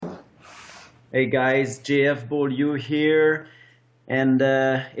Hey guys, JF Beaulieu here, and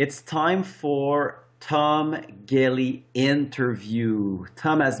it's time for Tom Gelly interview.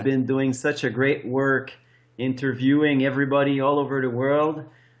 Tom has been doing such a great work interviewing everybody all over the world,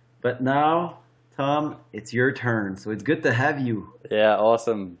 but now, Tom, it's your turn. So it's good to have you. Yeah,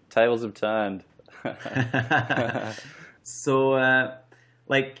 awesome. Tables have turned. So,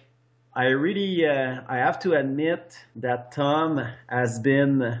 like, I have to admit that Tom has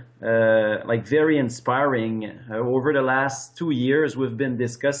been like very inspiring. Over the last 2 years, we've been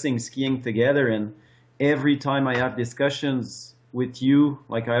discussing skiing together, and every time I have discussions with you,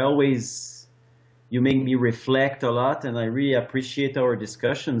 like I always, you make me reflect a lot, and I really appreciate our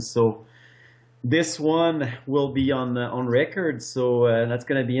discussions. So this one will be on record, so that's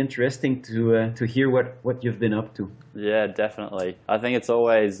going to be interesting to hear what you've been up to. Yeah, definitely. I think it's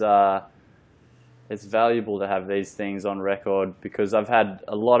always it's valuable to have these things on record because I've had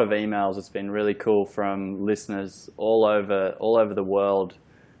a lot of emails. It's been really cool from listeners all over the world,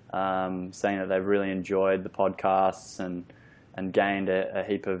 saying that they've really enjoyed the podcasts and gained a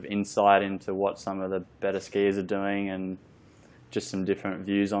heap of insight into what some of the better skiers are doing and just some different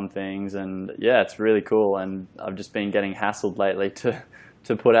views on things. And yeah, it's really cool. And I've just been getting hassled lately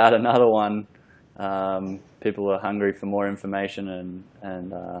to put out another one. People are hungry for more information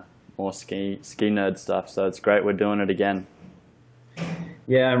and more ski nerd stuff. So it's great we're doing it again.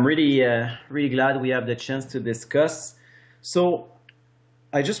 Yeah, I'm really glad we have the chance to discuss. So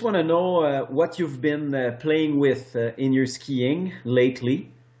I just want to know what you've been playing with in your skiing lately.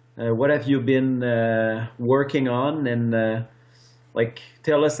 What have you been working on, and like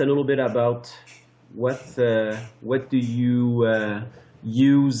tell us a little bit about what do you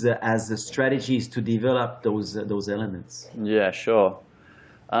use as the strategies to develop those elements. Yeah, sure.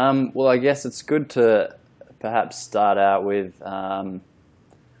 Well, I guess it's good to perhaps start out with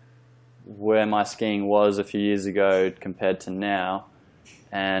where my skiing was a few years ago compared to now.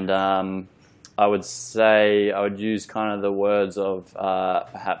 And I would say I would use kind of the words of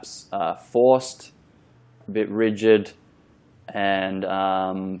perhaps forced, a bit rigid,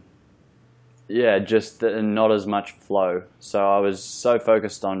 and yeah, just not as much flow. So I was so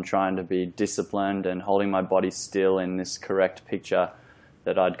focused on trying to be disciplined and holding my body still in this correct picture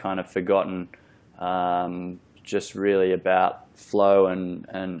that I'd kind of forgotten just really about flow and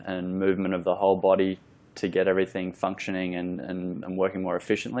movement of the whole body to get everything functioning and working more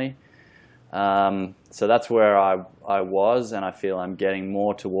efficiently. So that's where I was, and I feel I'm getting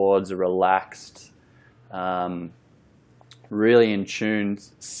more towards a relaxed, really in tune,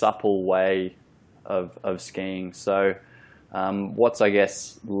 supple way of skiing. So what's, I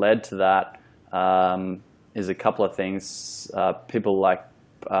guess, led to that is a couple of things. People like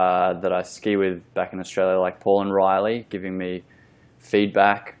that I ski with back in Australia, like Paul and Riley, giving me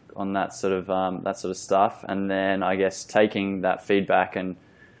feedback on that sort of stuff, and then I guess taking that feedback and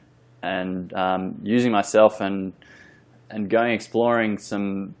using myself and going exploring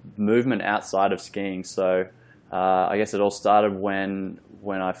some movement outside of skiing. So I guess it all started when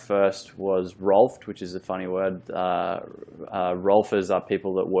I first was rolfed, which is a funny word. Rolfers are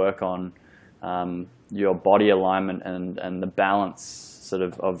people that work on your body alignment and the balance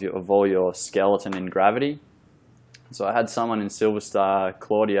of all your skeleton in gravity. So I had someone in Silverstar,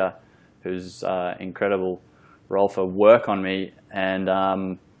 Claudia, who's incredible rolfer, work on me and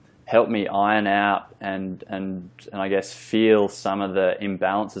help me iron out and I guess feel some of the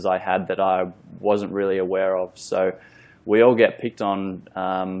imbalances I had that I wasn't really aware of. So we all get picked on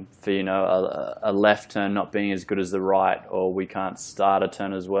for a left turn not being as good as the right, or we can't start a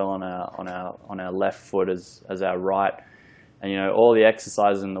turn as well on our left foot as our right. And all the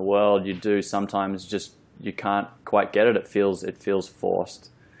exercises in the world you do, sometimes just you can't quite get it. It feels forced.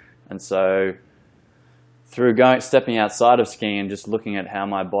 And so through stepping outside of skiing and just looking at how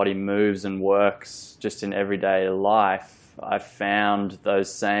my body moves and works just in everyday life, I found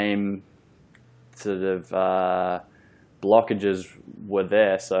those same sort of blockages were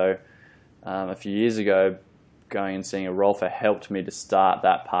there. So a few years ago, going and seeing a rolfer helped me to start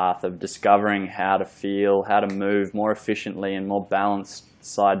that path of discovering how to feel, how to move more efficiently and more balanced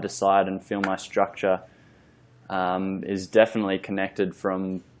side to side and feel my structure is definitely connected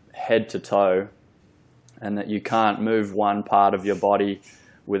from head to toe, and that you can't move one part of your body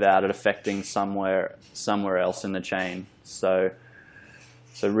without it affecting somewhere else in the chain. So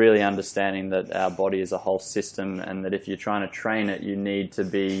really understanding that our body is a whole system, and that if you're trying to train it, you need to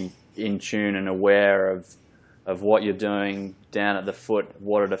be in tune and aware of what you're doing down at the foot,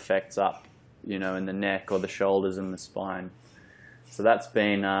 what it affects up, in the neck or the shoulders and the spine. So that's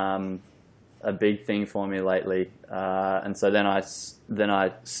been a big thing for me lately. And so then I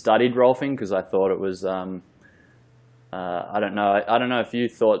studied rolfing because I thought it was, I don't know if you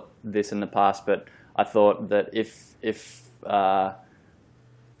thought this in the past, but I thought that if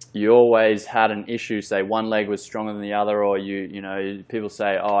you always had an issue, say one leg was stronger than the other, or you know, people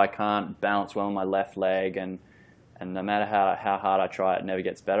say, oh, I can't balance well on my left leg, and no matter how hard I try, it never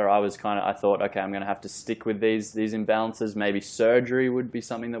gets better. I thought, okay, I'm going to have to stick with these imbalances. Maybe surgery would be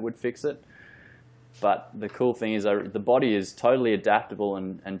something that would fix it. But the cool thing is the body is totally adaptable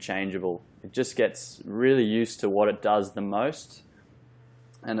and changeable. It just gets really used to what it does the most,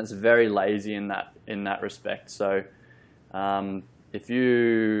 and it's very lazy in that respect. So if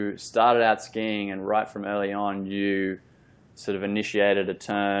you started out skiing and right from early on you sort of initiated a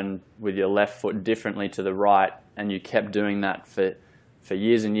turn with your left foot differently to the right, and you kept doing that for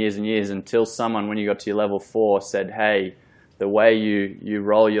years and years and years until someone, when you got to your level 4, said, hey, the way you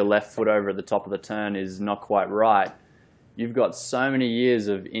roll your left foot over at the top of the turn is not quite right. You've got so many years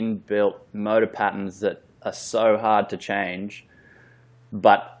of inbuilt motor patterns that are so hard to change,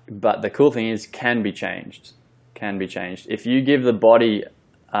 but the cool thing is can be changed. If you give the body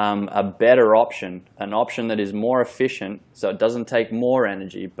a better option, an option that is more efficient, so it doesn't take more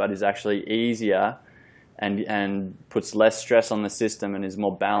energy, but is actually easier and puts less stress on the system and is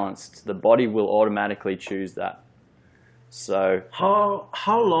more balanced, the body will automatically choose that. So how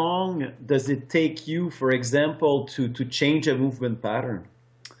long does it take you, for example, to change a movement pattern?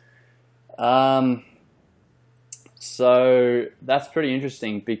 So that's pretty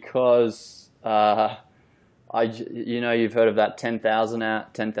interesting because you've heard of that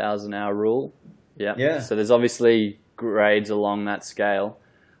 10,000 hour rule. Yeah. So there's obviously grades along that scale.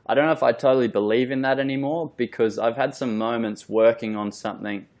 I don't know if I totally believe in that anymore, because I've had some moments working on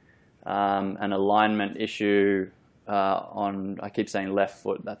something, an alignment issue I keep saying left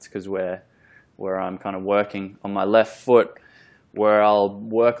foot. That's because where I'm kind of working on my left foot, where I'll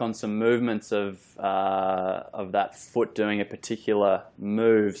work on some movements of that foot doing a particular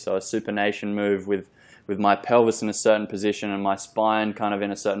move, so a supination move with my pelvis in a certain position and my spine kind of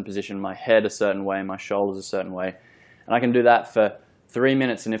in a certain position, my head a certain way, my shoulders a certain way. And I can do that for 3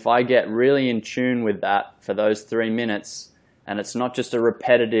 minutes, and if I get really in tune with that for those 3 minutes, and it's not just a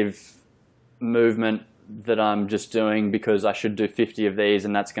repetitive movement that I'm just doing because I should do 50 of these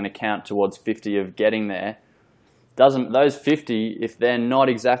and that's going to count towards 50 of getting there. Those 50, if they're not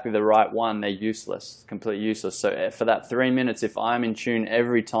exactly the right one, they're useless, completely useless. So for that 3 minutes, if I'm in tune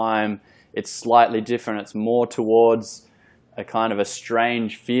every time, it's slightly different. It's more towards a kind of a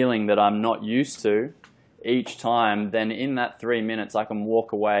strange feeling that I'm not used to each time, then in that 3 minutes I can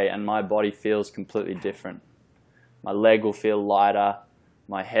walk away and my body feels completely different. My leg will feel lighter.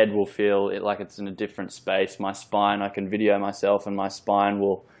 My head will feel like it's in a different space. My spine, I can video myself and my spine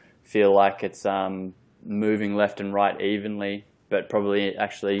will feel like it's moving left and right evenly, but probably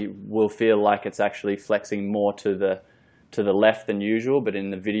actually will feel like it's actually flexing more to the left than usual, but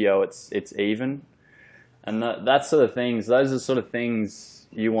in the video it's even. And that sort of things, those are the sort of things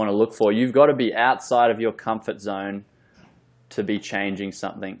you want to look for. You've got to be outside of your comfort zone to be changing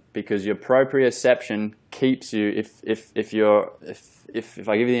something, because your proprioception keeps you, if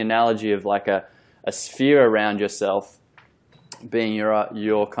I give you the analogy of like a sphere around yourself being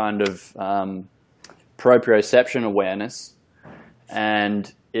your kind of proprioception awareness,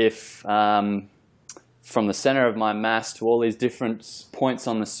 and if from the center of my mass to all these different points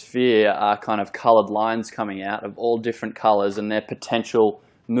on the sphere are kind of colored lines coming out of all different colors and their potential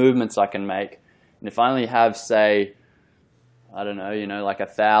movements I can make. And if I only have, say, I don't know, like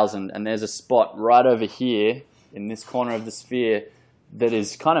 1,000, and there's a spot right over here in this corner of the sphere that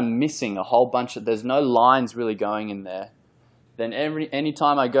is kind of missing a whole bunch of, there's no lines really going in there, then any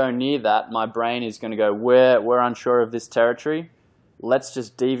time I go near that, my brain is going to go, we're unsure of this territory. Let's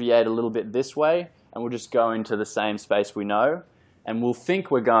just deviate a little bit this way, and we'll just go into the same space we know. And we'll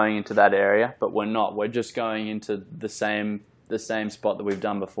think we're going into that area, but we're not. We're just going into the same spot that we've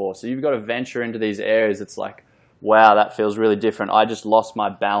done before. So you've got to venture into these areas. It's like, wow, that feels really different. I just lost my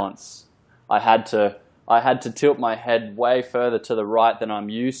balance. I had to tilt my head way further to the right than I'm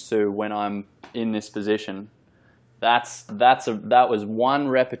used to when I'm in this position. That was one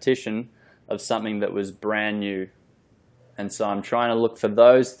repetition of something that was brand new. And so I'm trying to look for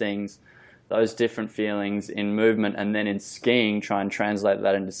those things, those different feelings in movement, and then in skiing, try and translate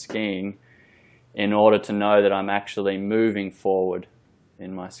that into skiing in order to know that I'm actually moving forward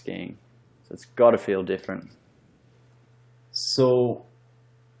in my skiing. So it's got to feel different. So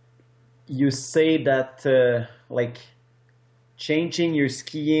you say that like changing your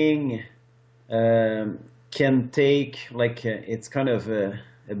skiing can take like it's kind of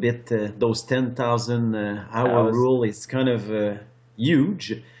a a bit those 10,000 hour Hours. rule is kind of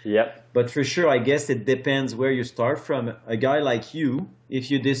huge. Yep. But for sure, I guess it depends where you start from. A guy like you, if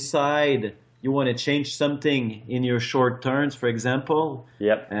you decide you want to change something in your short turns, for example,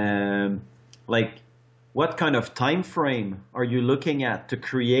 Yep. like what kind of time frame are you looking at to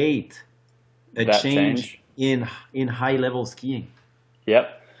create a That change change. in high level skiing?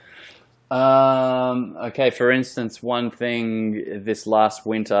 Yep. Okay, for instance, one thing this last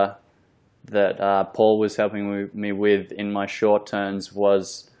winter that Paul was helping me with in my short turns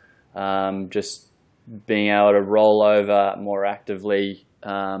was just being able to roll over more actively,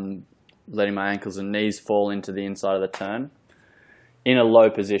 letting my ankles and knees fall into the inside of the turn in a low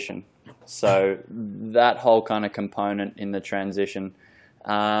position. So that whole kind of component in the transition,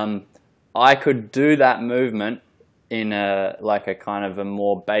 I could do that movement in a kind of a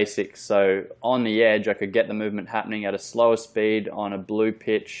more basic. So on the edge, I could get the movement happening at a slower speed on a blue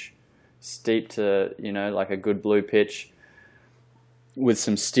pitch, steep to, like a good blue pitch with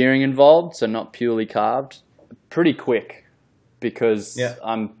some steering involved. So not purely carved, pretty quick because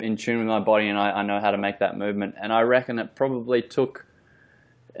I'm in tune with my body and I know how to make that movement. And I reckon it probably took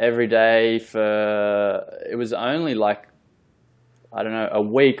every day it was only like, I don't know, a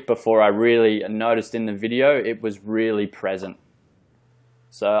week before I really noticed in the video it was really present.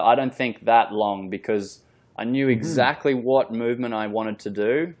 So I don't think that long because I knew exactly what movement I wanted to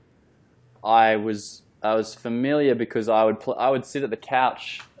do. I was familiar because I would sit at the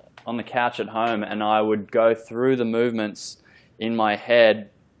couch on the couch at home and I would go through the movements in my head,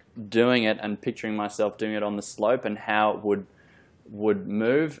 doing it and picturing myself doing it on the slope and how it would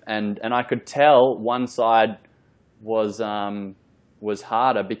move, and I could tell one side was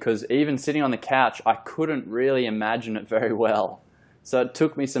harder because even sitting on the couch, I couldn't really imagine it very well. So it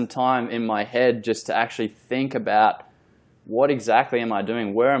took me some time in my head just to actually think about what exactly am I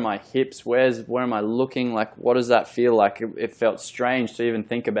doing? Where are my hips? Where am I looking? Like, what does that feel like? It felt strange to even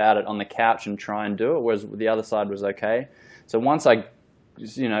think about it on the couch and try and do it, whereas the other side was okay. So once I,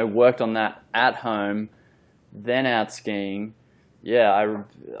 worked on that at home, then out skiing,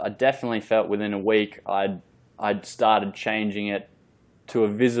 I definitely felt within a week I'd started changing it to a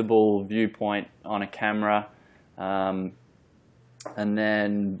visible viewpoint on a camera, and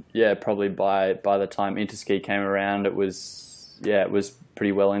then probably by the time Interski came around, it was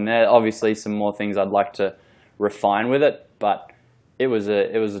pretty well in there. Obviously, some more things I'd like to refine with it, but it was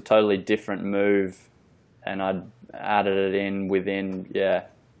a totally different move, and I'd added it in within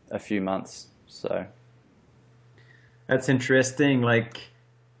a few months. So that's interesting. Like.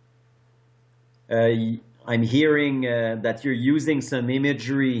 I'm hearing that you're using some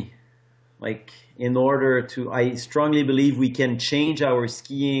imagery, like in order to. I strongly believe we can change our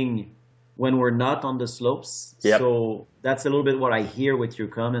skiing when we're not on the slopes. Yep. So that's a little bit what I hear with your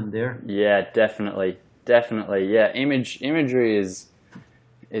comment there. Yeah, definitely. Yeah, imagery is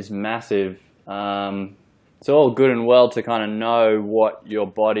massive. It's all good and well to kind of know what your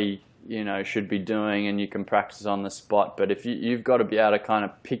body should be doing, and you can practice on the spot. But if you've got to be able to kind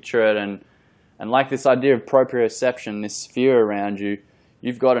of picture it and like this idea of proprioception, this sphere around you,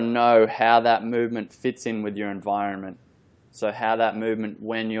 you've got to know how that movement fits in with your environment. So how that movement,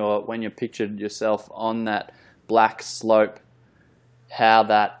 when you're pictured yourself on that black slope, how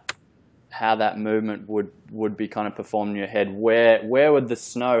that movement would be kind of performed in your head. Where would the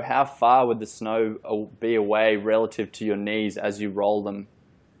snow, how far would the snow be away relative to your knees as you roll them?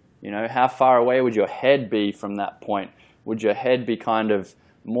 How far away would your head be from that point? Would your head be kind of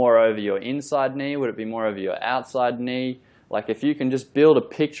more over your inside knee? Would it be more over your outside knee? Like if you can just build a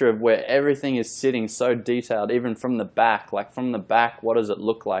picture of where everything is sitting so detailed, even from the back, like from the back, what does it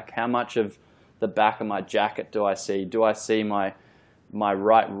look like? How much of the back of my jacket do I see? Do I see my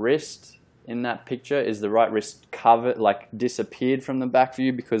right wrist in that picture? Is the right wrist covered, like disappeared from the back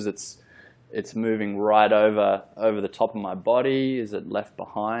view because it's moving right over the top of my body? Is it left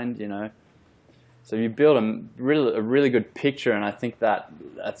behind, So you build a really good picture, and I think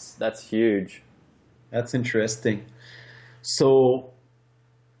that's huge. That's interesting. So,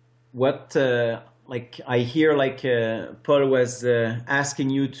 what I hear Paul was asking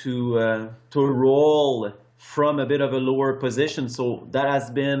you to roll from a bit of a lower position. So that has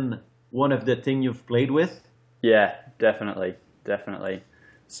been one of the things you've played with. Yeah, definitely.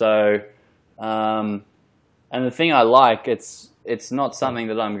 So, and the thing I like, it's not something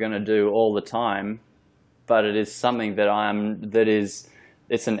that I'm going to do all the time, but it is something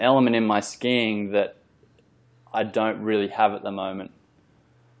it's an element in my skiing that I don't really have at the moment.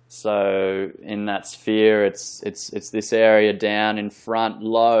 So in that sphere, it's this area down in front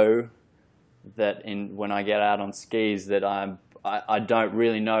low that when I get out on skis that I don't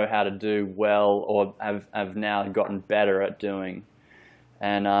really know how to do well, or have now gotten better at doing.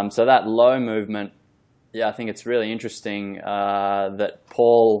 And so that low movement, yeah, I think it's really interesting that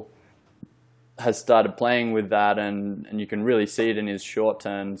Paul has started playing with that, and you can really see it in his short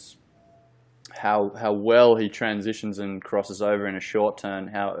turns, how well he transitions and crosses over in a short turn,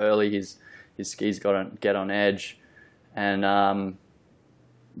 how early his skis get on edge, and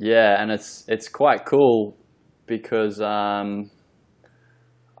yeah, and it's quite cool because I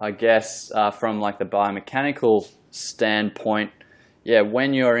guess from like the biomechanical standpoint, yeah,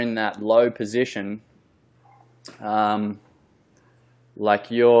 when you're in that low position, like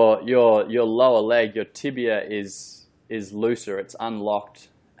your lower leg, your tibia is looser, it's unlocked,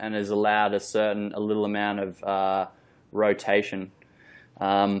 and is allowed a little amount of rotation,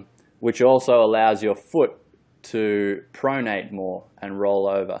 which also allows your foot to pronate more and roll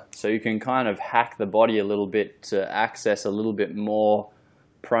over. So you can kind of hack the body a little bit to access a little bit more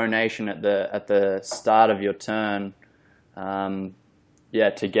pronation at the start of your turn, yeah,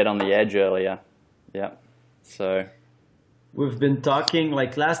 to get on the edge earlier. Yeah. So we've been talking,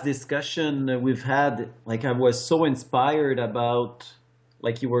 like last discussion we've had, like I was so inspired about,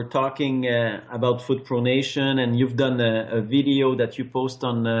 like you were talking about foot pronation, and you've done a video that you post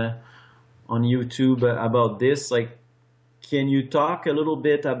on YouTube about this. Like, can you talk a little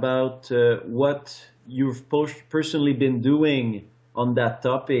bit about what you've personally been doing on that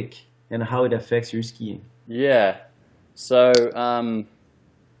topic and how it affects your skiing? Yeah. So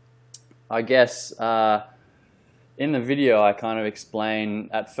I guess in the video I kind of explain,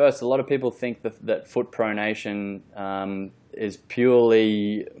 at first a lot of people think that foot pronation is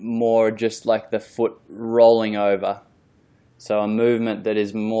purely more just like the foot rolling over. So a movement that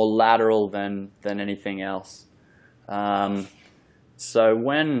is more lateral than anything else. So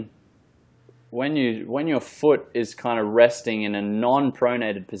when your foot is kind of resting in a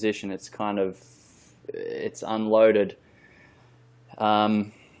non-pronated position, it's unloaded.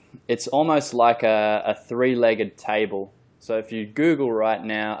 It's almost like a three-legged table. So if you Google right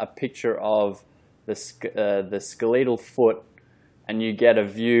now a picture of the skeletal foot, and you get a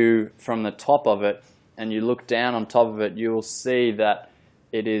view from the top of it, and you look down on top of it, you will see that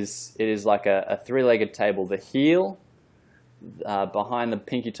it is like a three-legged table. The heel, behind the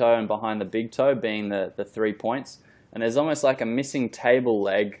pinky toe and behind the big toe being the 3 points, and there's almost like a missing table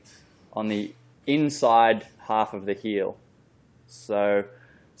leg on the inside half of the heel. So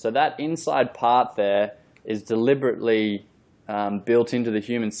that inside part there is deliberately built into the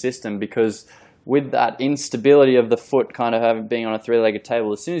human system, because with that instability of the foot kind of being on a three-legged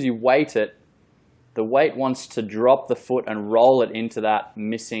table, as soon as you weight it, the weight wants to drop the foot and roll it into that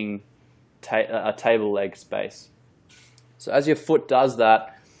missing table leg space. So as your foot does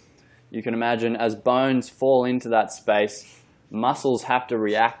that, you can imagine as bones fall into that space, muscles have to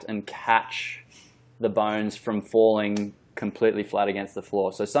react and catch the bones from falling completely flat against the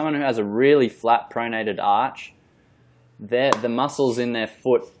floor. So someone who has a really flat pronated arch, the muscles in their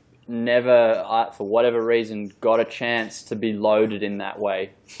foot never, for whatever reason, got a chance to be loaded in that way.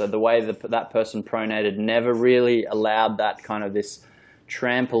 So the way that person pronated never really allowed that kind of this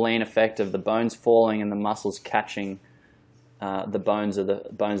trampoline effect of the bones falling and the muscles catching the bones of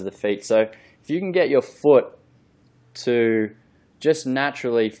the feet. So if you can get your foot to just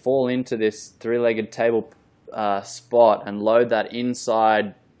naturally fall into this three-legged table spot and load that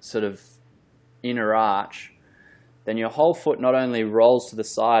inside sort of inner arch, then your whole foot not only rolls to the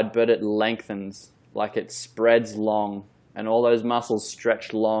side, but it lengthens, like it spreads long, and all those muscles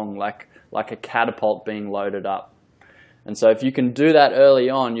stretch long, like a catapult being loaded up. And so if you can do that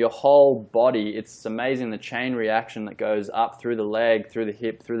early on, your whole body, it's amazing the chain reaction that goes up through the leg, through the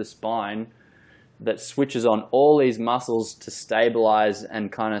hip, through the spine, that switches on all these muscles to stabilize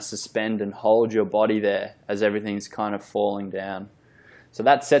and kind of suspend and hold your body there as everything's kind of falling down. So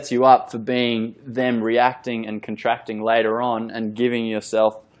that sets you up for being them reacting and contracting later on and giving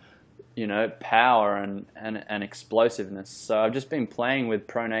yourself, you know, power and explosiveness. So I've just been playing with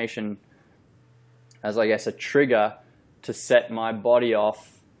pronation as, I guess, a trigger to set my body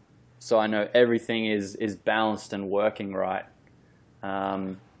off so I know everything is balanced and working right.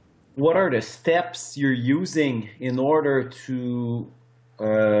 What are the steps you're using in order to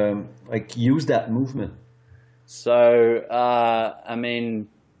like use that movement? So, I mean,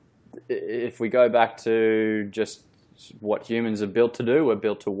 if we go back to just what humans are built to do, we're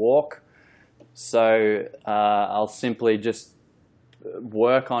built to walk. So I'll simply just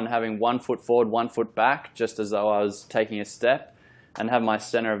work on having 1 foot forward, 1 foot back, just as though I was taking a step, and have my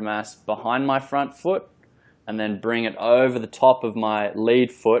center of mass behind my front foot, and then bring it over the top of my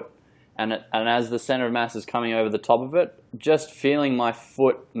lead foot. And as the center of mass is coming over the top of it, just feeling my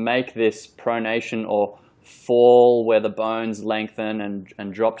foot make this pronation or fall where the bones lengthen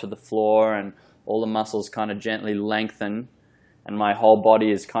and drop to the floor and all the muscles kind of gently lengthen and my whole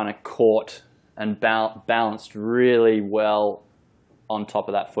body is kind of caught and balanced really well on top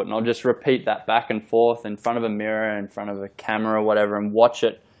of that foot. And I'll just repeat that back and forth in front of a mirror, in front of a camera or whatever, and watch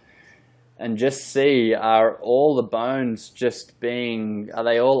it and just see, are all the bones just being, are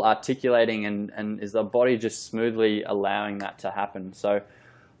they all articulating and is the body just smoothly allowing that to happen? So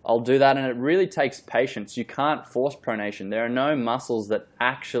I'll do that, and it really takes patience. You can't force pronation. There are no muscles that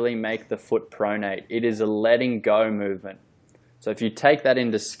actually make the foot pronate. It is a letting go movement. So if you take that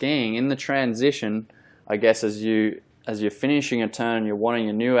into skiing, in the transition, I guess as you're finishing a turn, you're wanting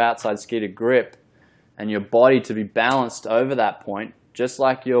a new outside ski to grip and your body to be balanced over that point, just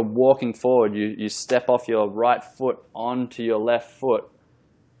like you're walking forward, you step off your right foot onto your left foot.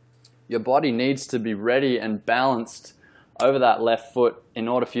 Your body needs to be ready and balanced over that left foot in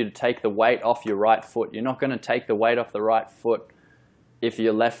order for you to take the weight off your right foot. You're not going to take the weight off the right foot if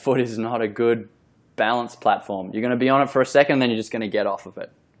your left foot is not a good balance platform. You're going to be on it for a second, then you're just going to get off of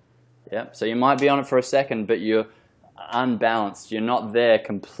it. Yeah. So you might be on it for a second, but you're unbalanced. You're not there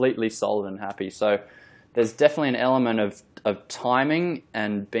completely solid and happy. So there's definitely an element of timing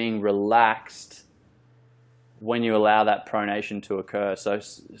and being relaxed when you allow that pronation to occur. So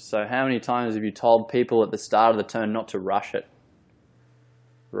how many times have you told people at the start of the turn not to rush it?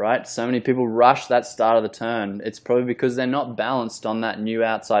 Right? So many people rush that start of the turn. It's probably because they're not balanced on that new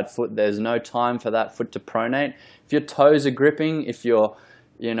outside foot. There's no time for that foot to pronate. If your toes are gripping, if you're,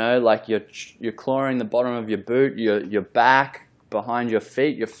 like you're clawing the bottom of your boot, your back behind your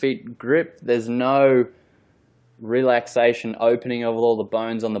feet grip, there's no relaxation, opening of all the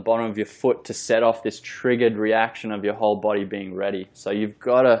bones on the bottom of your foot to set off this triggered reaction of your whole body being ready. So you've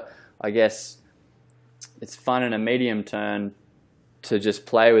got to, I guess, it's fun in a medium turn to just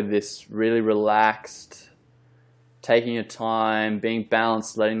play with this really relaxed, taking your time, being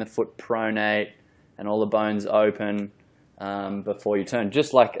balanced, letting the foot pronate and all the bones open before you turn.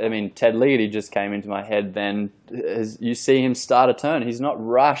 Just like, Ted Ligety just came into my head then. As you see him start a turn, he's not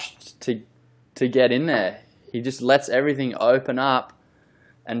rushed to get in there. He just lets everything open up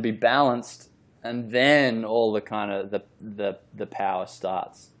and be balanced, and then all the kind of the power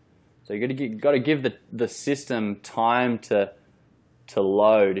starts. So you got to give the system time to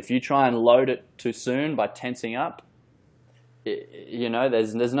load. If you try and load it too soon by tensing up,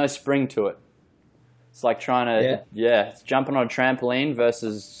 there's no spring to it. It's like trying to it's jumping on a trampoline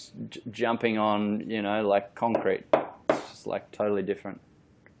versus jumping on like concrete. It's just like totally different.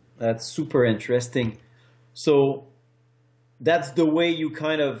 That's super interesting. So that's the way you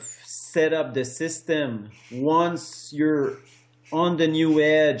kind of set up the system. Once you're on the new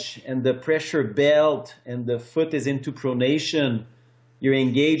edge and the pressure belt and the foot is into pronation, you're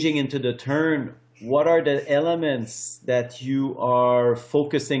engaging into the turn. What are the elements that you are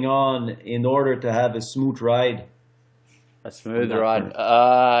focusing on in order to have a smooth ride? A smooth ride.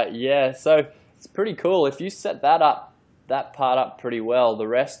 So it's pretty cool. If you set that part up pretty well, the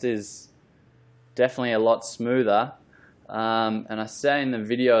rest is definitely a lot smoother. And I say in the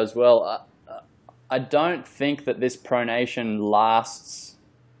video as well, I don't think that this pronation lasts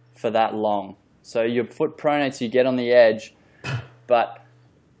for that long. So your foot pronates, you get on the edge, but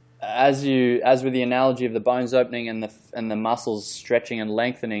as with the analogy of the bones opening and the muscles stretching and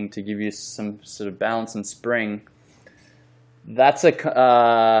lengthening to give you some sort of balance and spring, that's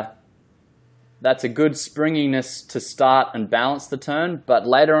a good springiness to start and balance the turn, but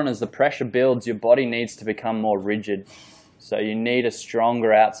later on as the pressure builds, your body needs to become more rigid. So you need a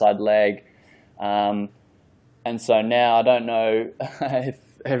stronger outside leg. And so now I don't know if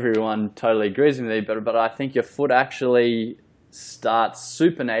everyone totally agrees with me, but I think your foot actually starts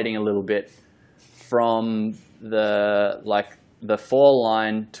supinating a little bit from the fall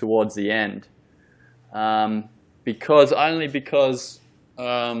line towards the end. Because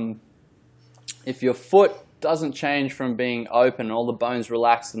if your foot doesn't change from being open, all the bones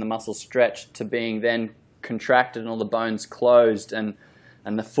relaxed and the muscles stretched, to being then contracted and all the bones closed, and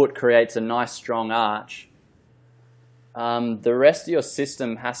the foot creates a nice strong arch, the rest of your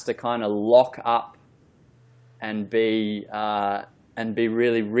system has to kind of lock up and be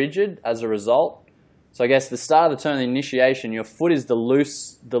really rigid as a result. So I guess the start of the turn, the initiation, your foot is the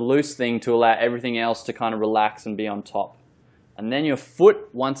loose thing to allow everything else to kind of relax and be on top. And then your foot,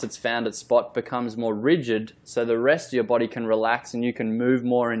 once it's found its spot, becomes more rigid, so the rest of your body can relax and you can move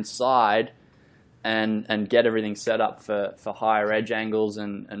more inside and get everything set up for higher edge angles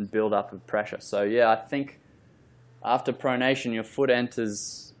and build up of pressure. So yeah, I think after pronation, your foot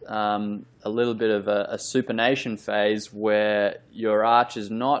enters a little bit of a supination phase where your arch is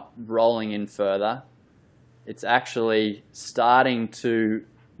not rolling in further. It's actually starting to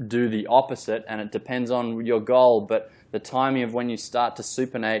do the opposite, and it depends on your goal, but the timing of when you start to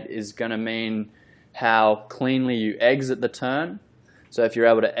supinate is going to mean how cleanly you exit the turn. So if you're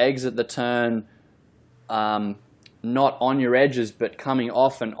able to exit the turn not on your edges, but coming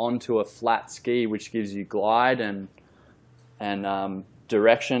off and onto a flat ski, which gives you glide and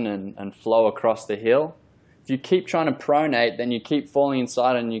direction and flow across the hill. If you keep trying to pronate, then you keep falling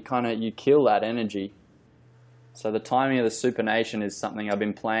inside and you kill that energy. So the timing of the supination is something I've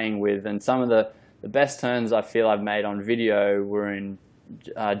been playing with, and some of the best turns I feel I've made on video were in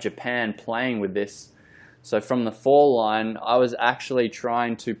Japan playing with this. So from the fall line, I was actually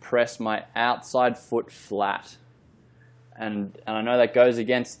trying to press my outside foot flat. And I know that goes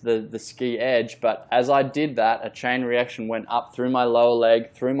against the ski edge, but as I did that, a chain reaction went up through my lower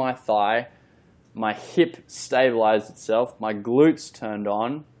leg, through my thigh, my hip stabilized itself, my glutes turned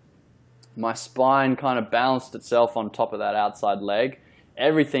on, my spine kind of balanced itself on top of that outside leg.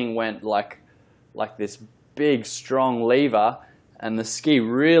 Everything went like this big, strong lever, and the ski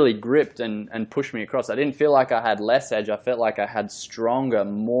really gripped and pushed me across. I didn't feel like I had less edge. I felt like I had stronger,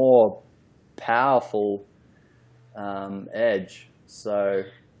 more powerful edge. So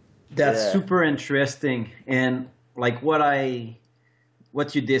that's super interesting. And like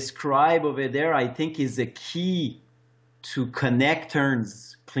what you describe over there, I think is a key to connect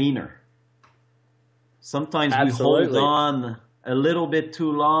turns cleaner. Sometimes Absolutely. we hold on a little bit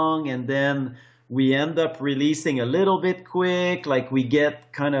too long, and then we end up releasing a little bit quick. Like we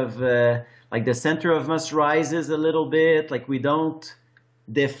get kind of like the center of mass rises a little bit. Like we don't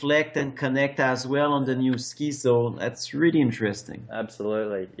deflect and connect as well on the new ski. So that's really interesting.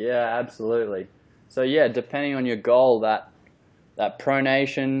 Absolutely. Yeah, absolutely. So yeah, depending on your goal, that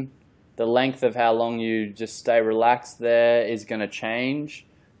pronation, the length of how long you just stay relaxed there is going to change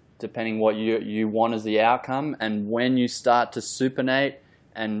depending what you want as the outcome. And when you start to supinate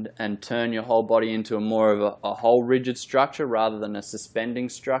and turn your whole body into more of a whole rigid structure rather than a suspending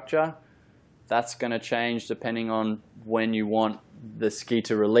structure, that's going to change depending on when you want the ski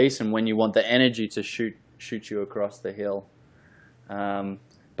to release and when you want the energy to shoot you across the hill.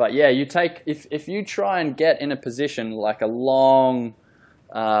 But yeah, if you try and get in a position like a long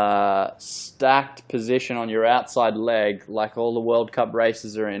stacked position on your outside leg, like all the World Cup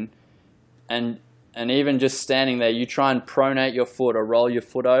races are in, and even just standing there, you try and pronate your foot or roll your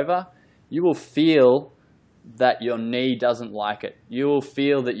foot over, you will feel that your knee doesn't like it. You will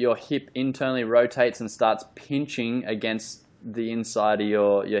feel that your hip internally rotates and starts pinching against the inside of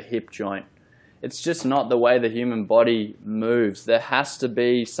your hip joint. It's just not the way the human body moves. There has to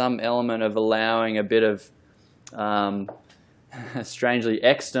be some element of allowing a bit of strangely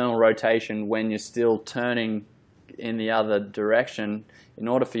external rotation when you're still turning in the other direction in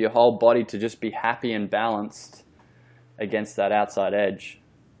order for your whole body to just be happy and balanced against that outside edge.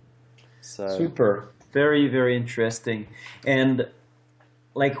 So super. Very, very interesting. And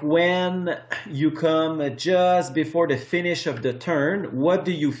like when you come just before the finish of the turn, what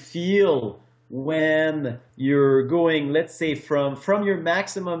do you feel when you're going, let's say, from your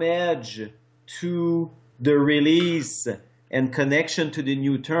maximum edge to the release and connection to the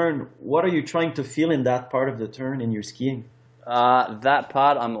new turn? What are you trying to feel in that part of the turn in your skiing? That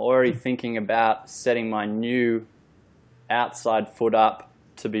part, I'm already thinking about setting my new outside foot up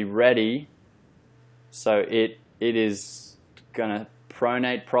to be ready. So it is going to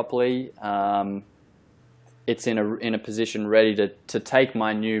pronate properly. It's in a position ready to take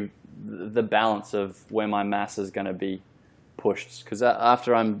the balance of where my mass is going to be pushed. Because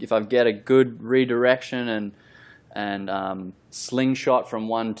if I get a good redirection and slingshot from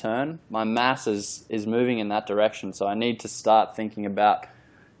one turn, my mass is moving in that direction. So I need to start thinking about,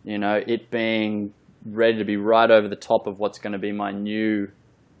 it being ready to be right over the top of what's going to be my new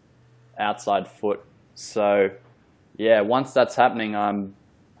outside foot. So yeah, once that's happening, I'm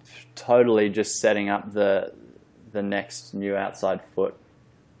totally just setting up the next new outside foot.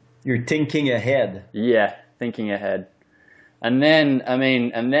 You're thinking ahead. Yeah, thinking ahead. And then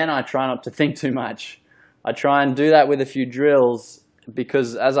I try not to think too much. I try and do that with a few drills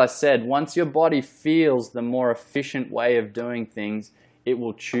because, as I said, once your body feels the more efficient way of doing things, it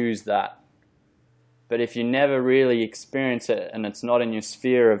will choose that. But if you never really experience it and it's not in your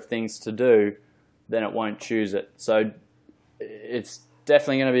sphere of things to do, then it won't choose it. So it's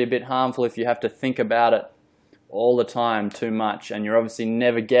definitely going to be a bit harmful if you have to think about it all the time too much, and you're obviously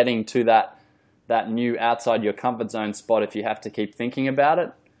never getting to that new outside your comfort zone spot if you have to keep thinking about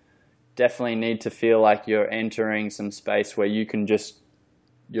it. Definitely need to feel like you're entering some space where you can just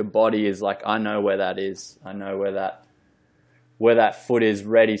your body is like, I know where that is. I know where that foot is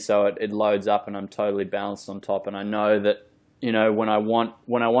ready, so it loads up and I'm totally balanced on top. And I know that, you know, when I want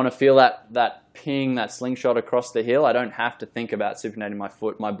to feel that ping, that slingshot across the hill, I don't have to think about supinating my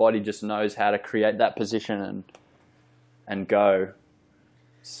foot. My body just knows how to create that position and go.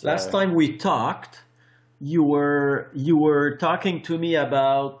 So. Last time we talked, you were talking to me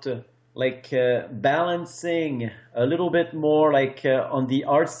about balancing a little bit more on the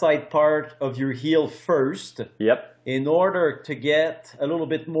outside part of your heel first. Yep. In order to get a little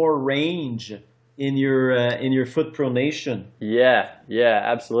bit more range in your foot pronation. Yeah,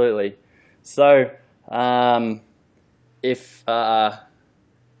 absolutely. So if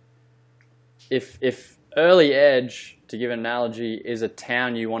Early Edge, to give an analogy, is a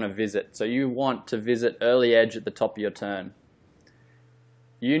town you want to visit, so you want to visit Early Edge at the top of your turn,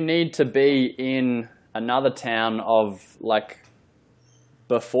 you need to be in another town of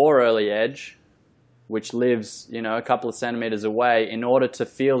before Early Edge, which lives, you know, a couple of centimeters away, in order to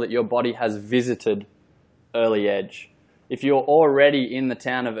feel that your body has visited Early Edge. If you're already in the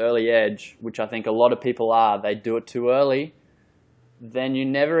town of Early Edge, which I think a lot of people are, they do it too early, then you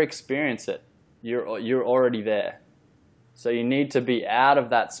never experience it. You're already there. So you need to be out of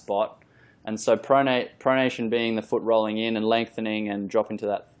that spot. And so pronation being the foot rolling in and lengthening and dropping to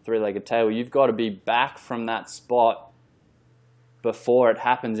that three-legged table, you've got to be back from that spot before it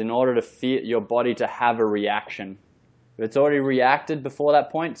happens in order to feel your body to have a reaction. If it's already reacted before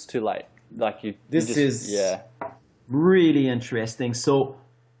that point, it's too late. This is really interesting. So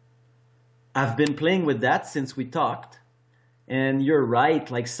I've been playing with that since we talked, and you're right.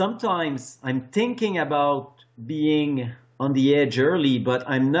 Like sometimes I'm thinking about being on the edge early, but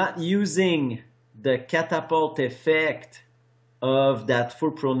I'm not using the catapult effect of that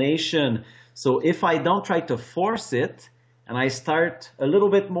full pronation. So if I don't try to force it, and I start a little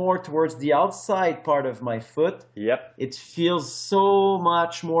bit more towards the outside part of my foot, it feels so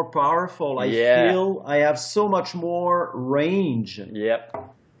much more powerful. I feel I have so much more range. Yep,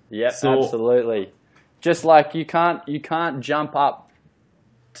 so, absolutely. Just like you can't jump up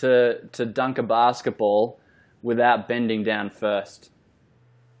to dunk a basketball without bending down first.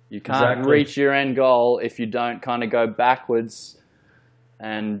 You can't reach your end goal if you don't kind of go backwards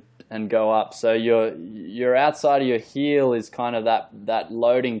and go up. So your outside of your heel is kind of that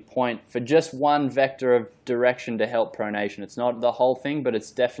loading point for just one vector of direction to help pronation. It's not the whole thing, but it's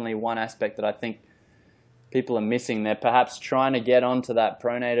definitely one aspect that I think people are missing. They're perhaps trying to get onto that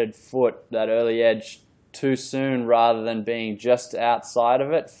pronated foot, that Early Edge, too soon rather than being just outside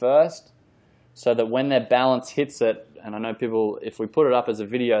of it first, so that when their balance hits it, and I know people, if we put it up as a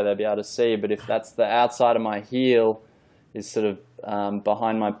video, they'll be able to see, but if that's the outside of my heel is sort of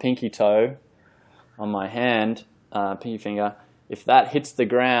behind my pinky toe on my hand, pinky finger, if that hits the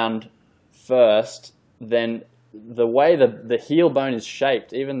ground first, then the way the heel bone is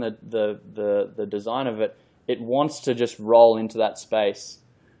shaped, even the design of it, it wants to just roll into that space.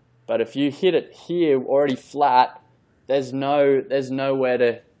 But if you hit it here already flat, there's nowhere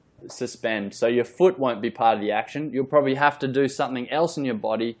to suspend. So your foot won't be part of the action. You'll probably have to do something else in your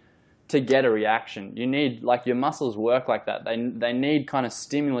body to get a reaction. You need, your muscles work like that. They need kind of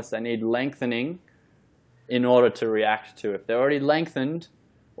stimulus. They need lengthening in order to react to. If they're already lengthened,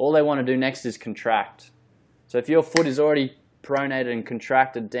 all they want to do next is contract. So if your foot is already pronated and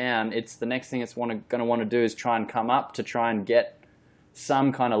contracted down, it's the next thing it's going to want to do is try and come up to try and get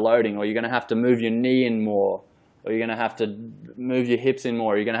some kind of loading, or you're going to have to move your knee in more, or you're going to have to move your hips in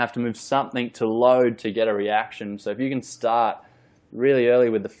more, or you're going to have to move something to load to get a reaction. So if you can start really early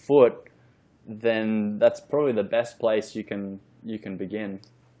with the foot, then that's probably the best place you can begin.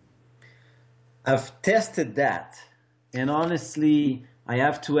 I've tested that, and honestly, I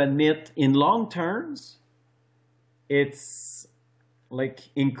have to admit, in long turns, it's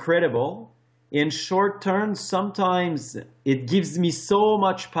incredible. In short turns, sometimes it gives me so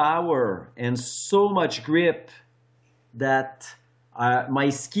much power and so much grip that my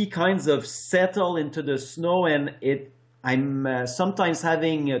ski kinds of settle into the snow, and I'm sometimes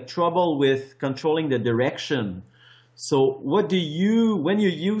having trouble with controlling the direction. So when you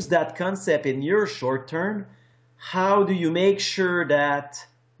use that concept in your short turn, how do you make sure that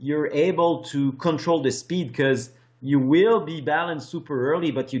you're able to control the speed? Because you will be balanced super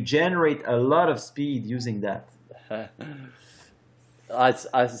early, but you generate a lot of speed using that. It's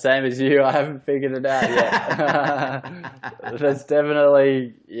the same as you. I haven't figured it out yet. That's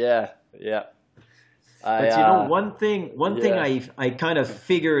definitely, yeah. But one thing I kind of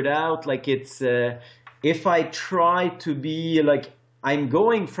figured out, it's if I try to be I'm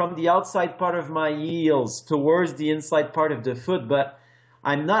going from the outside part of my heels towards the inside part of the foot, but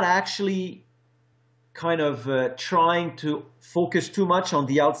I'm not actually kind of trying to focus too much on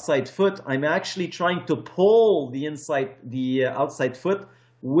the outside foot. I'm actually trying to pull the outside foot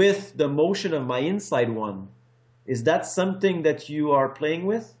with the motion of my inside one. Is that something that you are playing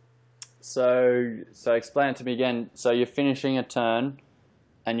with? So explain it to me again. So you're finishing a turn,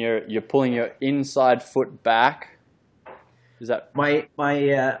 and you're pulling your inside foot back. Is that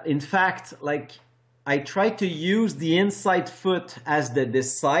in fact, like I try to use the inside foot as the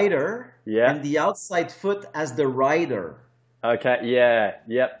decider, and the outside foot as the rider. Okay. Yeah.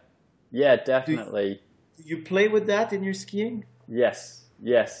 Yep. Yeah. Definitely. Do you play with that in your skiing? Yes.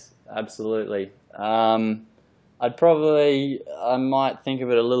 Yes. Absolutely. I might think of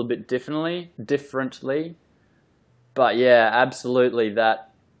it a little bit differently, but yeah, absolutely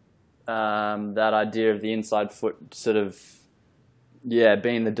that idea of the inside foot sort of,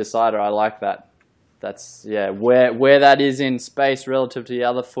 being the decider. I like that. That's where that is in space relative to the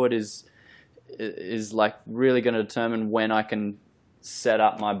other foot is like really going to determine when I can set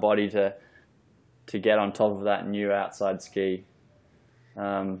up my body to get on top of that new outside ski.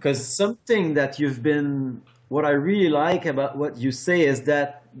 Because something that what I really like about what you say is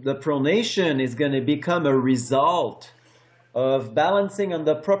that the pronation is going to become a result of balancing on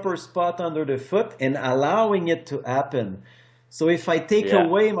the proper spot under the foot and allowing it to happen. So if I take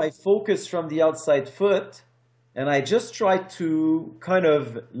away my focus from the outside foot and I just try to kind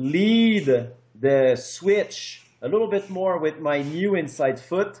of lead the switch a little bit more with my new inside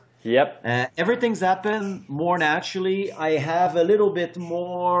foot, everything's happened more naturally. I have a little bit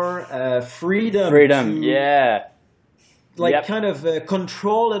more freedom to, kind of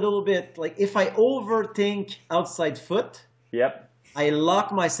control a little bit. Like if I overthink outside foot, I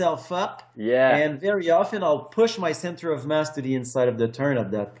lock myself up, and very often I'll push my center of mass to the inside of the turn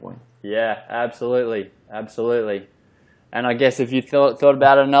at that point. Yeah, absolutely. And I guess if you thought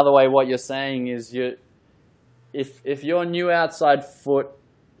about it another way, what you're saying is if your new outside foot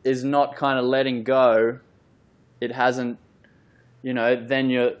is not kind of letting go, it hasn't, if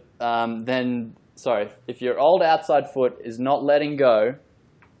your old outside foot is not letting go,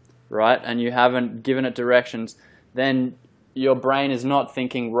 right, and you haven't given it directions, then your brain is not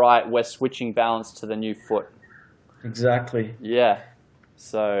thinking, right, we're switching balance to the new foot. Exactly. Yeah.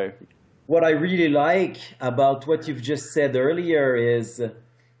 So what I really like about what you've just said earlier is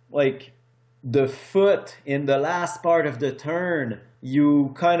like the foot in the last part of the turn,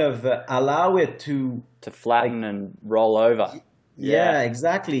 you kind of allow it to flatten and roll over. Yeah,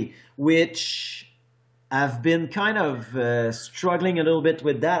 exactly. Which I've been kind of struggling a little bit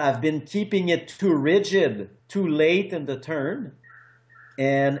with that. I've been keeping it too rigid, too late in the turn,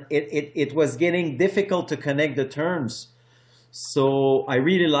 and it was getting difficult to connect the turns. So I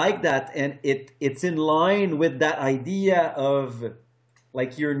really like that, and it's in line with that idea of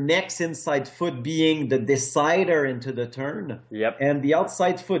like your next inside foot being the decider into the turn, and the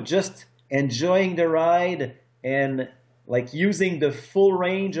outside foot just enjoying the ride and like using the full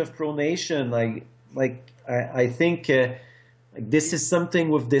range of pronation. I think like this is something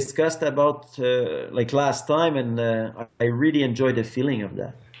we've discussed about like last time, and I really enjoy the feeling of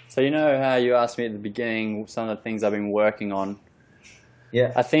that. So you know how you asked me at the beginning some of the things I've been working on.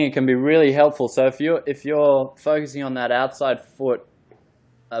 Yeah, I think it can be really helpful. So if you're focusing on that outside foot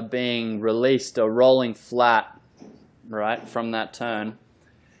being released or rolling flat, right, from that turn,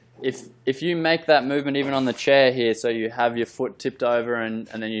 if you make that movement even on the chair here, so you have your foot tipped over and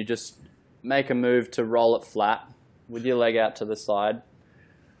then you just make a move to roll it flat with your leg out to the side,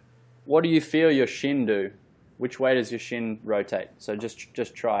 what do you feel your shin do? Which way does your shin rotate? So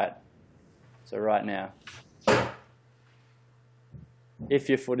just try it. So right now, if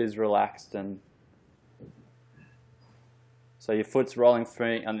your foot is relaxed, and so your foot's rolling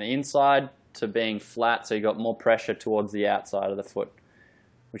through on the inside to being flat, so you got more pressure towards the outside of the foot.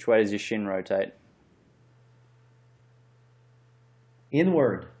 Which way does your shin rotate?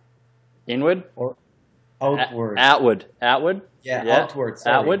 Inward. Inward? Or outward? Outward. Outward? Yeah, outward.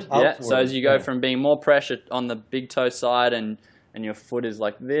 Sorry. Outward. Yeah. So as you go from being more pressure on the big toe side and your foot is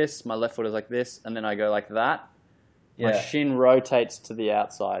like this, my left foot is like this, and then I go like that, my shin rotates to the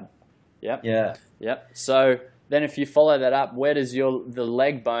outside. Yep. Yeah. Yep. So then if you follow that up, where does the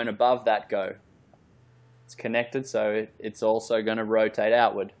leg bone above that go? It's connected, so it's also going to rotate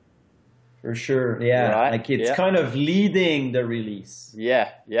outward. For sure, yeah. Right? Like it's kind of leading the release.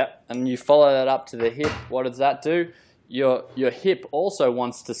 Yeah, yep. And you follow that up to the hip. What does that do? Your hip also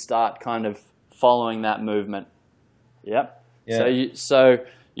wants to start kind of following that movement. Yep. Yeah. So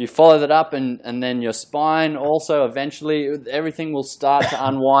you follow that up, and then your spine also eventually, everything will start to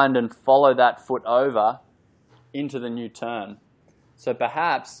unwind and follow that foot over into the new turn. So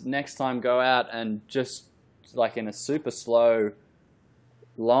perhaps next time go out and just like in a super slow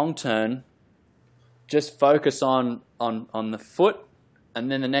long turn, just focus on the foot, and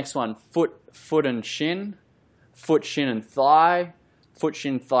then the next one, foot and shin, foot, shin and thigh, foot,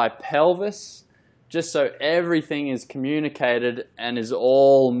 shin, thigh, pelvis, just so everything is communicated and is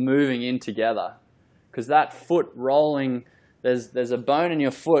all moving in together. Because that foot rolling, there's a bone in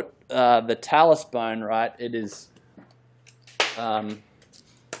your foot, the talus bone, right? It is,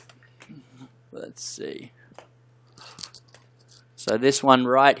 let's see. So this one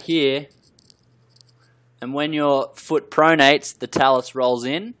right here, and when your foot pronates, the talus rolls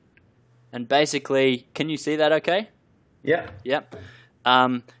in, and basically, can you see that okay? Yeah. Yep.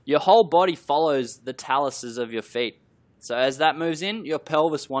 Your whole body follows the taluses of your feet. So as that moves in, your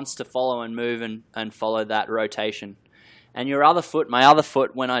pelvis wants to follow and move and follow that rotation. And your other foot, my other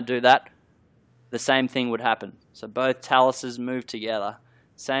foot, when I do that, the same thing would happen. So both taluses move together.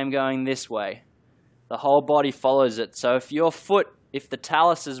 Same going this way. The whole body follows it. So if your foot, if the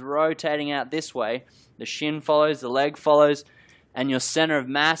talus is rotating out this way, the shin follows, the leg follows, and your center of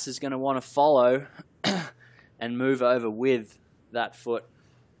mass is going to want to follow and move over with that foot.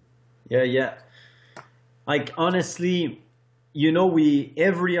 Yeah. Like, honestly, you know,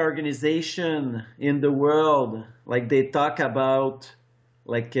 every organization in the world, like, they talk about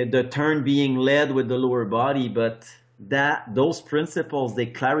like the turn being led with the lower body, but those principles, they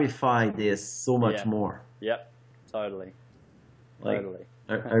clarify this so much more. Yep, totally. Totally.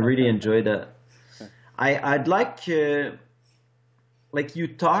 I really enjoy that. I'd like you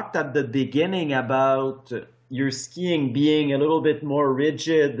talked at the beginning about your skiing being a little bit more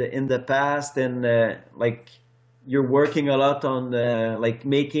rigid in the past, and like you're working a lot on like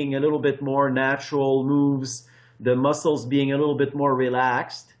making a little bit more natural moves, the muscles being a little bit more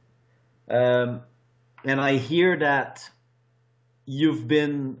relaxed. And I hear that you've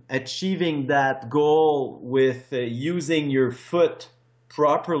been achieving that goal with using your foot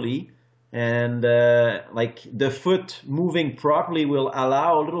properly, and like the foot moving properly will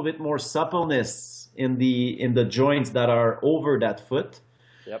allow a little bit more suppleness in the joints that are over that foot.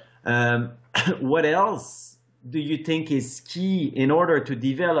 Yep. What else do you think is key in order to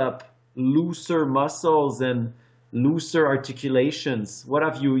develop looser muscles and looser articulations? What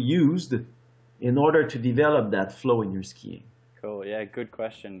have you used in order to develop that flow in your skiing? Cool. Yeah, good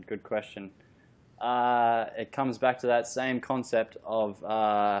question. Good question. It comes back to that same concept of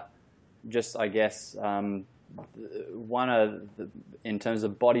just, I guess, one of the, in terms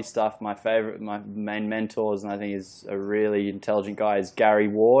of body stuff, my main mentors, and I think is a really intelligent guy, is Gary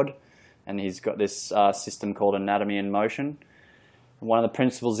Ward, and he's got this system called Anatomy in Motion. And one of the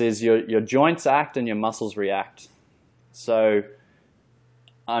principles is your joints act and your muscles react. So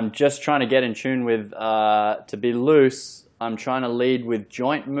I'm just trying to get in tune with, to be loose, I'm trying to lead with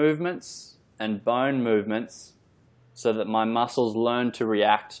joint movements and bone movements so that my muscles learn to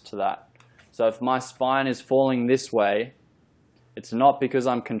react to that. So if my spine is falling this way, it's not because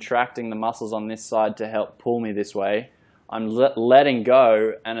I'm contracting the muscles on this side to help pull me this way. I'm letting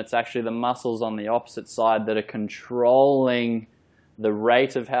go, and it's actually the muscles on the opposite side that are controlling the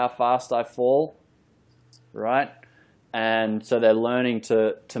rate of how fast I fall, right? And so they're learning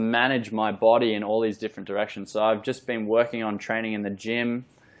to manage my body in all these different directions. So I've just been working on training in the gym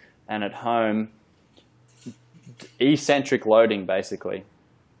and at home, eccentric loading basically.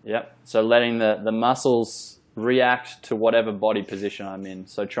 Yep. So letting the muscles react to whatever body position I'm in.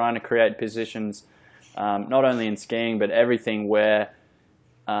 So trying to create positions, not only in skiing but everything where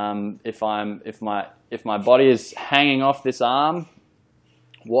if my body is hanging off this arm,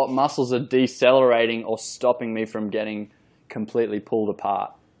 what muscles are decelerating or stopping me from getting completely pulled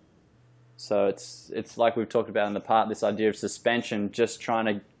apart. So it's like we've talked about in the part, this idea of suspension, just trying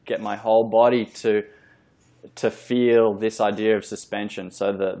to get my whole body to feel this idea of suspension.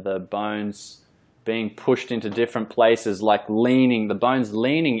 So the bones being pushed into different places, like the bones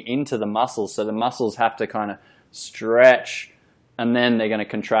leaning into the muscles. So the muscles have to kind of stretch and then they're going to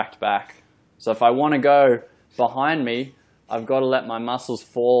contract back. So if I want to go behind me, I've got to let my muscles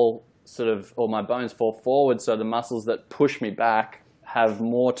fall or my bones fall forward, so the muscles that push me back have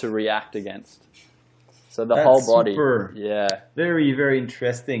more to react against. So the whole body. Super. Yeah. Very, very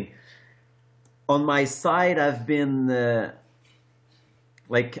interesting. On my side, I've been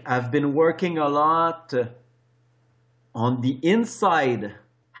working a lot on the inside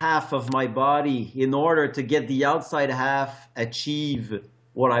half of my body in order to get the outside half achieve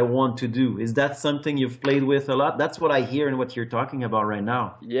what I want to do. Is that something you've played with a lot? That's what I hear in what you're talking about right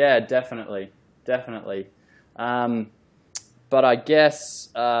now. Yeah, definitely. But I guess,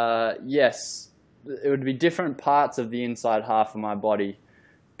 yes, would be different parts of the inside half of my body,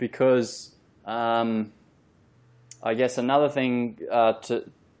 because I guess another thing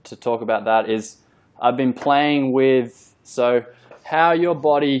to talk about that is I've been playing with how your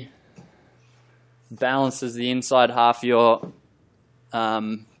body balances the inside half of your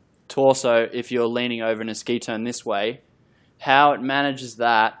torso if you're leaning over in a ski turn this way. How it manages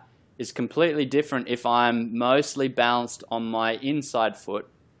that is completely different if I'm mostly balanced on my inside foot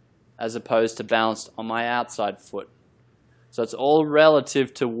as opposed to balanced on my outside foot. So it's all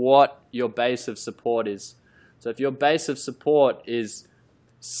relative to what your base of support is. So if your base of support is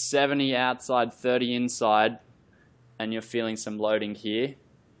 70 outside, 30 inside, and you're feeling some loading here,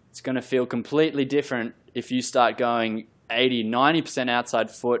 it's going to feel completely different if you start going 80, 90% outside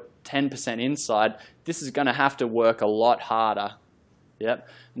foot, 10% inside. This is going to have to work a lot harder. Yep.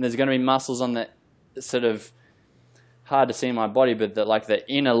 And there's going to be muscles on the sort of, hard to see in my body, but the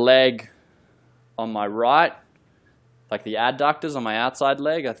inner leg on my right, like the adductors on my outside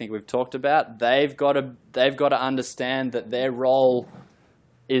leg, I think we've talked about, they've got to understand that their role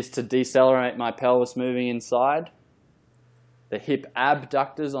is to decelerate my pelvis moving inside. The hip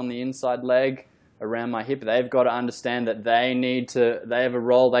abductors on the inside leg around my hip, they've got to understand that they have a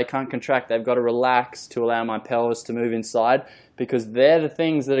role, they can't contract, they've got to relax to allow my pelvis to move inside, because they're the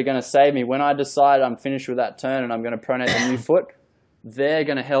things that are going to save me. When I decide I'm finished with that turn and I'm going to pronate the new foot, they're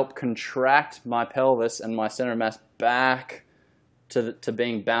going to help contract my pelvis and my center of mass back to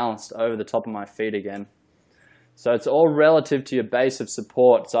being balanced over the top of my feet again. So it's all relative to your base of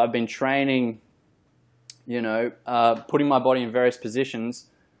support. So I've been training, putting my body in various positions,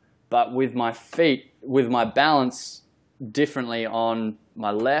 but with my feet, with my balance differently on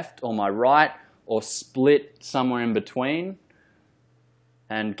my left or my right, or split somewhere in between,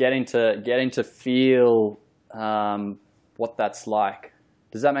 and getting to feel what that's like.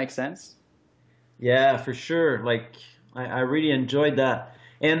 Does that make sense? Yeah, for sure. Like, I really enjoyed that.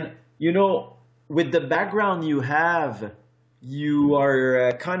 And, with the background you have, you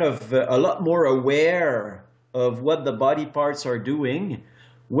are kind of a lot more aware of what the body parts are doing.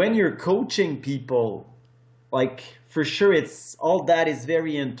 When you're coaching people, like, for sure, it's all that is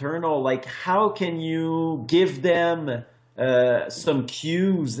very internal. Like, how can you give them some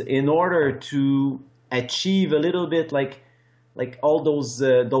cues in order to achieve a little bit like all those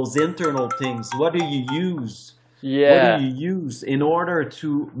internal things? What do you use? Yeah. What do you use in order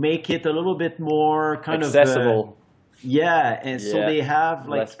to make it a little bit more kind accessible? And so they have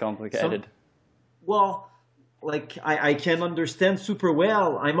like less complicated. I can understand super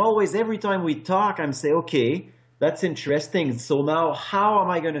well. I'm always, every time we talk, I'm saying, okay, that's interesting. So now how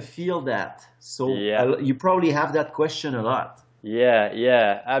am I going to feel that? So you probably have that question a lot.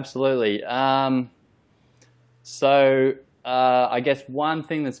 Yeah, absolutely. I guess one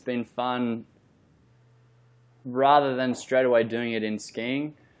thing that's been fun, rather than straight away doing it in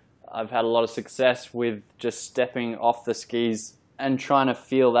skiing, I've had a lot of success with just stepping off the skis and trying to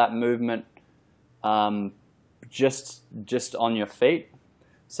feel that movement just on your feet,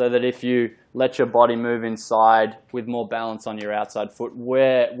 so that if you let your body move inside with more balance on your outside foot,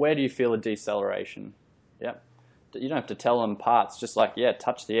 where do you feel a deceleration? Yep. You don't have to tell them parts, just like,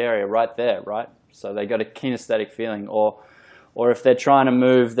 touch the area right there, right? So they got a kinesthetic feeling. Or if they're trying to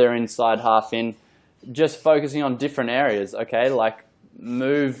move their inside half in, just focusing on different areas, okay? Like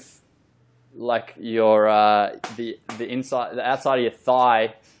move like your the outside of your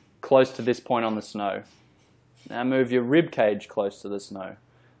thigh close to this point on the snow. Now move your rib cage close to the snow.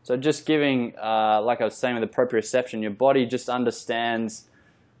 So just giving, like I was saying with the proprioception, your body just understands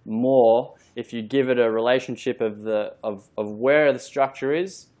more if you give it a relationship of where the structure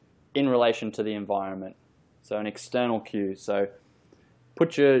is in relation to the environment. So an external cue. So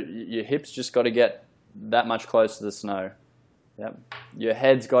put your hips just got to get that much close to the snow. Yep. Your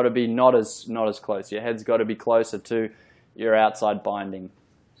head's got to be not as close. Your head's got to be closer to your outside binding.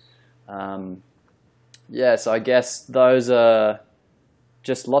 So I guess those are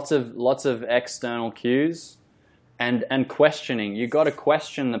just lots of external cues and questioning. You got to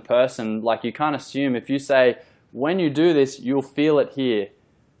question the person. Like, you can't assume. If you say, when you do this, you'll feel it here,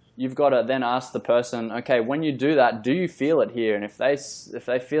 you've got to then ask the person, okay, when you do that, do you feel it here? And if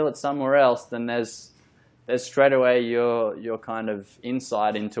they feel it somewhere else, then there's straight away your kind of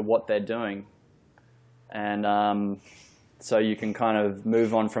insight into what they're doing. And so you can kind of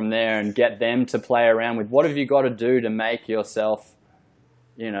move on from there and get them to play around with what have you got to do to make yourself,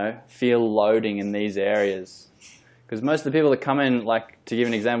 feel loading in these areas. Because most of the people that come in, like, to give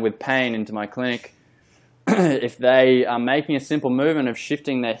an example, with pain into my clinic, if they are making a simple movement of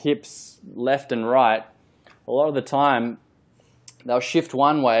shifting their hips left and right, a lot of the time they'll shift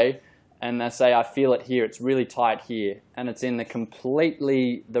one way and they say, I feel it here, it's really tight here, and it's in the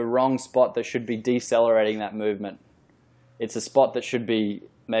wrong spot that should be decelerating that movement. It's a spot that should be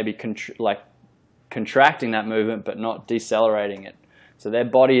maybe contracting that movement, but not decelerating it. So their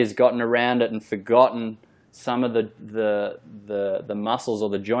body has gotten around it and forgotten some of the muscles or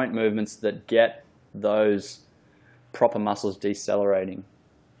the joint movements that get those proper muscles decelerating.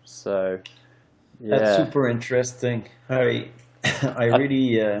 So yeah. That's super interesting. I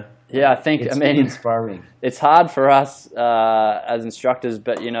really I think it's really inspiring. It's hard for us as instructors,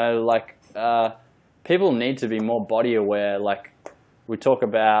 but people need to be more body aware. Like we talk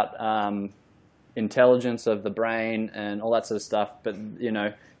about intelligence of the brain and all that sort of stuff, but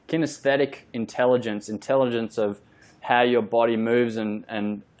kinesthetic intelligence of how your body moves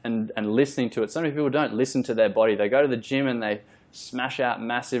and listening to it. So many people don't listen to their body. They go to the gym and they smash out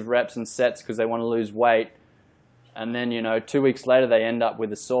massive reps and sets because they want to lose weight. And then, 2 weeks later, they end up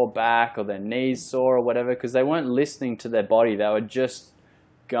with a sore back or their knees sore or whatever because they weren't listening to their body. They were just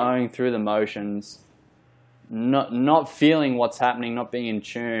going through the motions, not feeling what's happening, not being in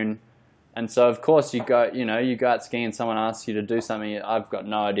tune. And so, of course, you go out skiing and someone asks you to do something. I've got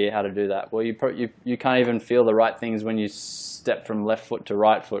no idea how to do that. Well, you can't even feel the right things when you step from left foot to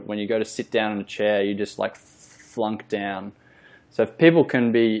right foot. When you go to sit down in a chair, you just flunk down. So if people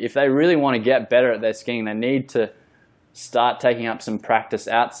if they really want to get better at their skiing, they need to start taking up some practice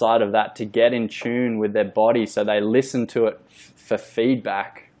outside of that to get in tune with their body so they listen to it for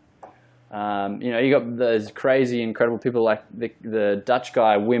feedback. You got those crazy, incredible people like the Dutch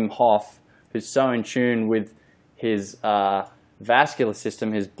guy, Wim Hof, who's so in tune with his vascular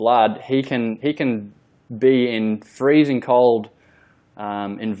system, his blood. He can be in freezing cold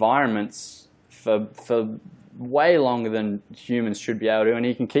environments for way longer than humans should be able to, and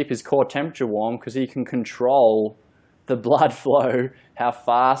he can keep his core temperature warm because he can control the blood flow, how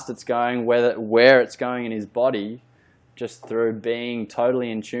fast it's going, where it's going in his body, just through being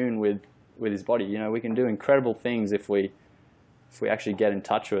totally in tune with his body. We can do incredible things if we actually get in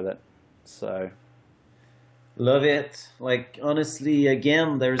touch with it. So love it. Like, honestly,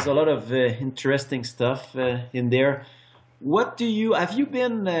 again, there's a lot of interesting stuff in there. Have you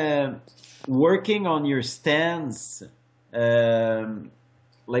been working on your stance?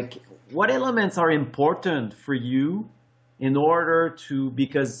 Like, what elements are important for you in order to,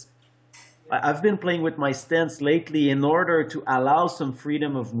 because I've been playing with my stance lately in order to allow some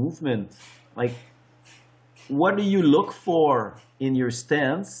freedom of movement. Like, what do you look for in your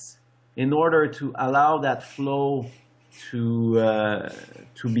stance in order to allow that flow to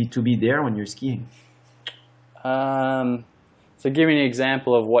be there when you're skiing? So give me an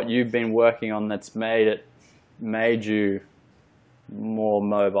example of what you've been working on that's made you more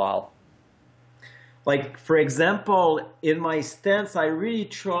mobile. Like, for example, in my stance, I really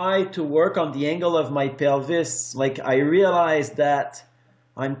try to work on the angle of my pelvis. Like, I realized that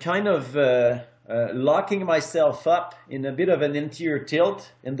I'm kind of locking myself up in a bit of an anterior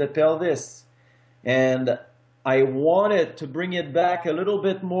tilt in the pelvis. And I wanted to bring it back a little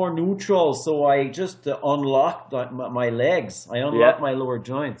bit more neutral, so I just unlocked my legs. I unlocked my lower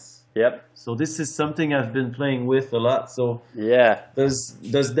joints. Yep. So this is something I've been playing with a lot. So yeah, does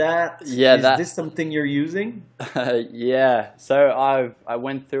that? Yeah, is this something you're using? Yeah. So I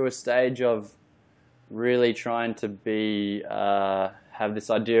went through a stage of really trying to have this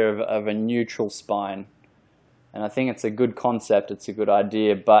idea of a neutral spine, and I think it's a good concept. It's a good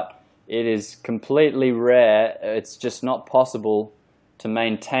idea, but it is completely rare. It's just not possible to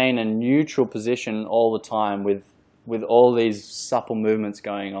maintain a neutral position all the time with all these supple movements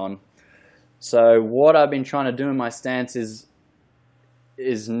going on. So what I've been trying to do in my stance is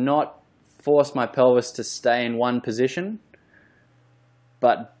not force my pelvis to stay in one position,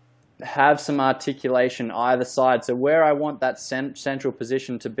 but have some articulation either side. So where I want that central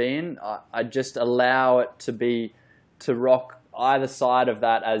position to be in, I just allow it to rock either side of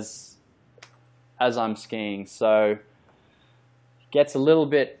that as I'm skiing. So it gets a little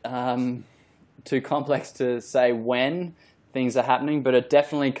bit too complex to say when things are happening, but it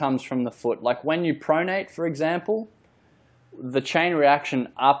definitely comes from the foot. Like when you pronate, for example, the chain reaction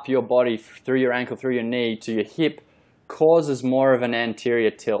up your body through your ankle, through your knee to your hip causes more of an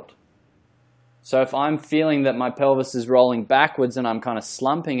anterior tilt. So if I'm feeling that my pelvis is rolling backwards and I'm kind of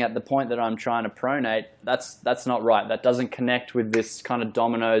slumping at the point that I'm trying to pronate, that's not right. That doesn't connect with this kind of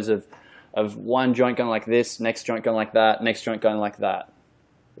dominoes of one joint going like this, next joint going like that, next joint going like that,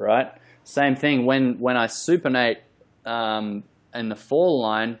 right? Same thing when I supinate in the fall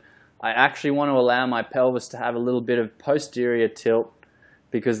line, I actually want to allow my pelvis to have a little bit of posterior tilt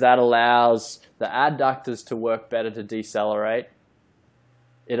because that allows the adductors to work better to decelerate.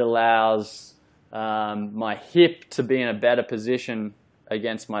 It allows my hip to be in a better position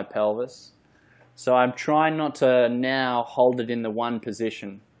against my pelvis. So I'm trying not to now hold it in the one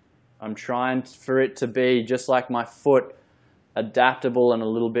position. I'm trying for it to be just like my foot, adaptable and a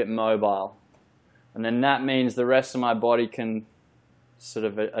little bit mobile. And then that means the rest of my body can sort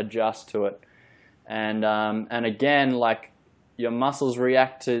of adjust to it. And again, like your muscles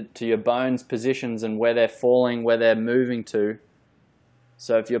react to your bones' positions and where they're falling, where they're moving to.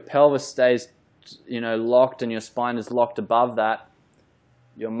 So if your pelvis stays, locked and your spine is locked above that,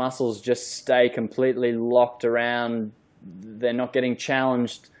 your muscles just stay completely locked around. They're not getting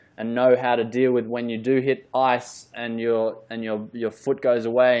challenged and know how to deal with when you do hit ice and your foot goes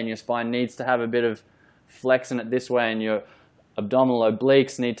away and your spine needs to have a bit of flex in it this way and your abdominal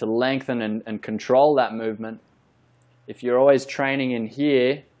obliques need to lengthen and control that movement. If you're always training in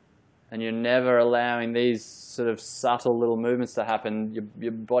here and you're never allowing these sort of subtle little movements to happen,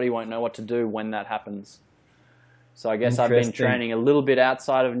 your body won't know what to do when that happens. So I guess I've been training a little bit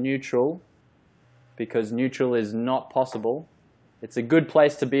outside of neutral because neutral is not possible. It's a good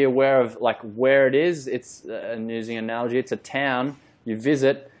place to be aware of like where it is. It's, using an analogy, it's a town you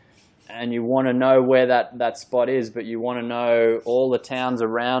visit and you want to know where that spot is, but you want to know all the towns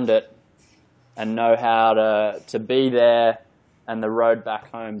around it and know how to be there and the road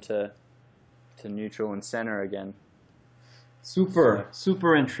back home to neutral and center again.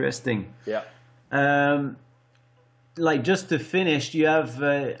 Super interesting. Yeah. Like just to finish, you have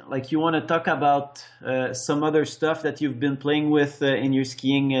you want to talk about some other stuff that you've been playing with in your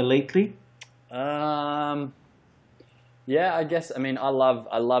skiing lately? Yeah, I guess. I mean, I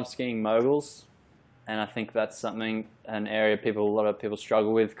love skiing moguls, and I think that's an area a lot of people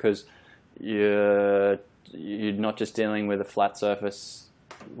struggle with because you're not just dealing with a flat surface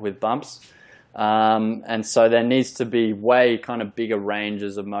with bumps, and so there needs to be way kind of bigger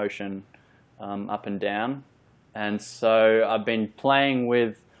ranges of motion up and down. And so I've been playing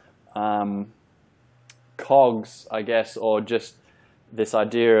with cogs, I guess, or just this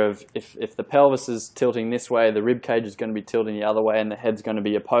idea of if the pelvis is tilting this way, the rib cage is going to be tilting the other way and the head's going to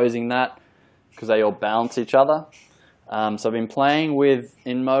be opposing that because they all balance each other. So I've been playing with,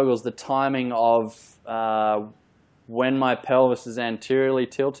 in moguls, the timing of when my pelvis is anteriorly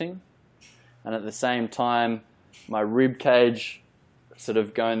tilting and at the same time my rib cage sort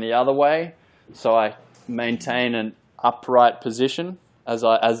of going the other way. So I maintain an upright position as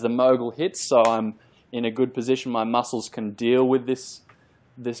the mogul hits, so I'm in a good position. My muscles can deal with this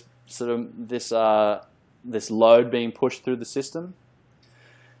load being pushed through the system,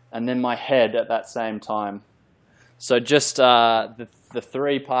 and then my head at that same time. So just the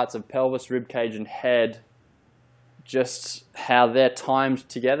three parts of pelvis, rib cage, and head, just how they're timed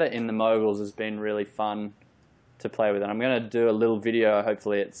together in the moguls has been really fun to play with. And I'm going to do a little video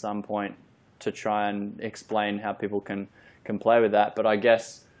hopefully at some point to try and explain how people can play with that. But I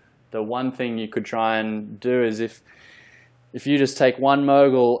guess the one thing you could try and do is if you just take one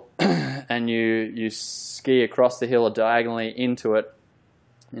mogul and you ski across the hill or diagonally into it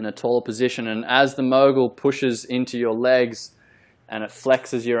in a taller position, and as the mogul pushes into your legs and it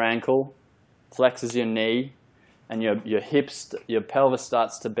flexes your ankle, flexes your knee, and your pelvis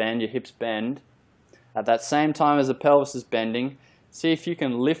starts to bend, your hips bend, at that same time as the pelvis is bending, see if you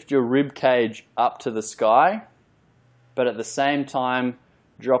can lift your rib cage up to the sky, but at the same time,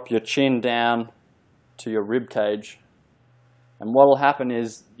 drop your chin down to your rib cage. And what will happen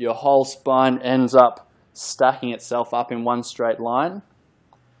is your whole spine ends up stacking itself up in one straight line,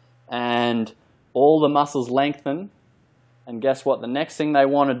 and all the muscles lengthen. And guess what? The next thing they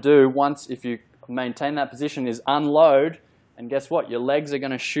want to do, if you maintain that position, is unload. And guess what? Your legs are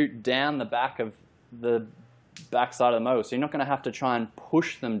going to shoot down the back of the backside of the mogul, so you're not going to have to try and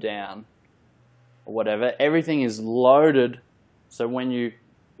push them down or whatever. Everything is loaded, so when you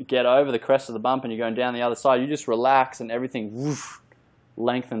get over the crest of the bump and you're going down the other side, you just relax and everything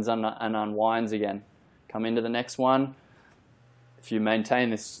lengthens and unwinds again. Come into the next one. If you maintain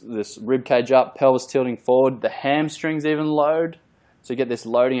this rib cage up, pelvis tilting forward, the hamstrings even load, so you get this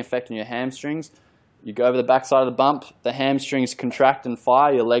loading effect on your hamstrings. You go over the backside of the bump, the hamstrings contract and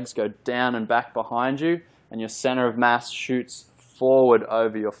fire, your legs go down and back behind you, and your center of mass shoots forward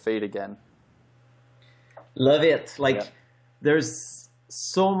over your feet again. Love it. There's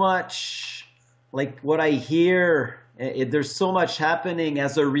so much, what I hear, there's so much happening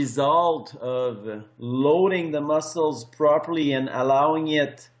as a result of loading the muscles properly and allowing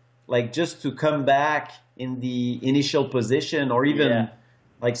it, just to come back in the initial position, or even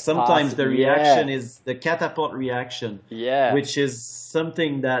sometimes the reaction is the catapult reaction, which is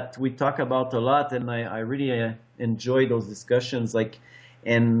something that we talk about a lot, and I really enjoy those discussions.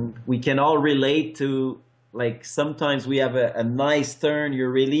 and we can all relate to, like, sometimes we have a nice turn, you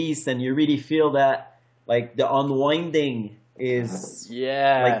release, and you really feel that, like, the unwinding is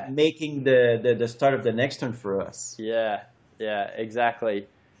like making the start of the next turn for us. Yeah, exactly.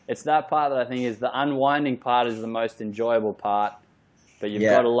 It's that part that I think is the unwinding part is the most enjoyable part, but you've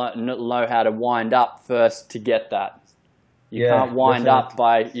got to know how to wind up first to get that. You can't wind up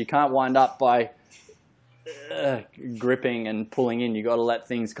by gripping and pulling in. You got to let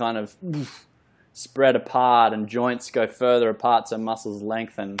things kind of spread apart and joints go further apart so muscles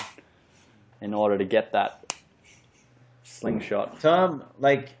lengthen in order to get that slingshot. Tom,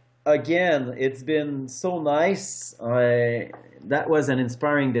 like, again, it's been so nice. That was an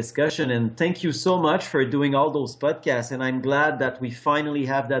inspiring discussion, and thank you so much for doing all those podcasts. And I'm glad that we finally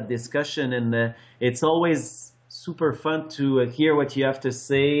have that discussion, and it's always super fun to hear what you have to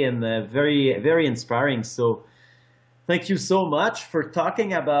say, and very, very inspiring. So thank you so much for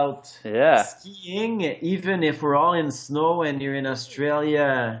talking about skiing, even if we're all in snow and you're in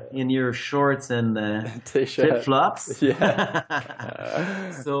Australia in your shorts and flip-flops.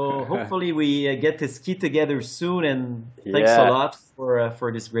 So hopefully we get to ski together soon, and thanks a lot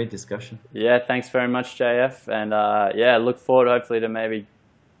for this great discussion. Yeah, thanks very much, JF. And look forward hopefully to maybe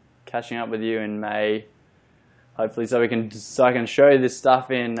catching up with you in May. Hopefully so I can show you this stuff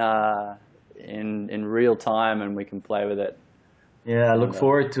in real time and we can play with it. Yeah, I look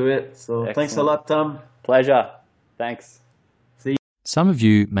forward to it. So excellent. Thanks a lot, Tom. Pleasure. Thanks. See you. Some of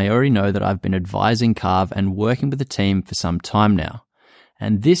you may already know that I've been advising Carve and working with the team for some time now.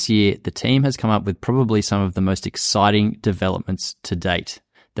 And this year, the team has come up with probably some of the most exciting developments to date.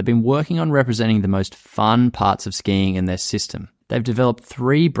 They've been working on representing the most fun parts of skiing in their system. They've developed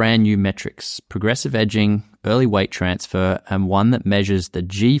 3 brand new metrics: progressive edging, early weight transfer, and one that measures the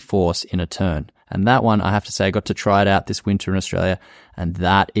G-force in a turn. And that one, I have to say, I got to try it out this winter in Australia, and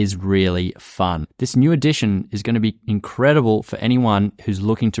that is really fun. This new addition is going to be incredible for anyone who's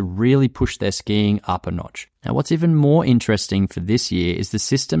looking to really push their skiing up a notch. Now, what's even more interesting for this year is the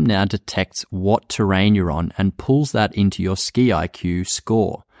system now detects what terrain you're on and pulls that into your Ski IQ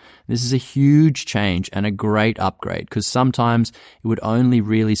score. This is a huge change and a great upgrade, because sometimes it would only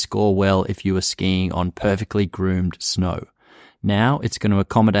really score well if you were skiing on perfectly groomed snow. Now it's going to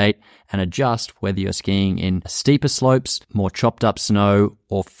accommodate and adjust whether you're skiing in steeper slopes, more chopped up snow,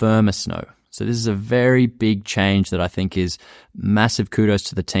 or firmer snow. So this is a very big change that I think is massive kudos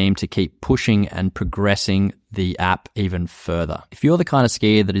to the team to keep pushing and progressing the app even further. If you're the kind of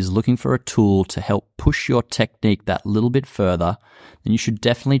skier that is looking for a tool to help push your technique that little bit further, then you should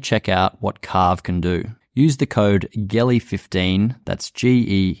definitely check out what Carve can do. Use the code GELLIE15, that's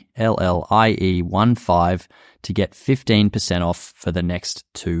GELLIE 15, to get 15% off for the next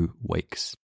 2 weeks.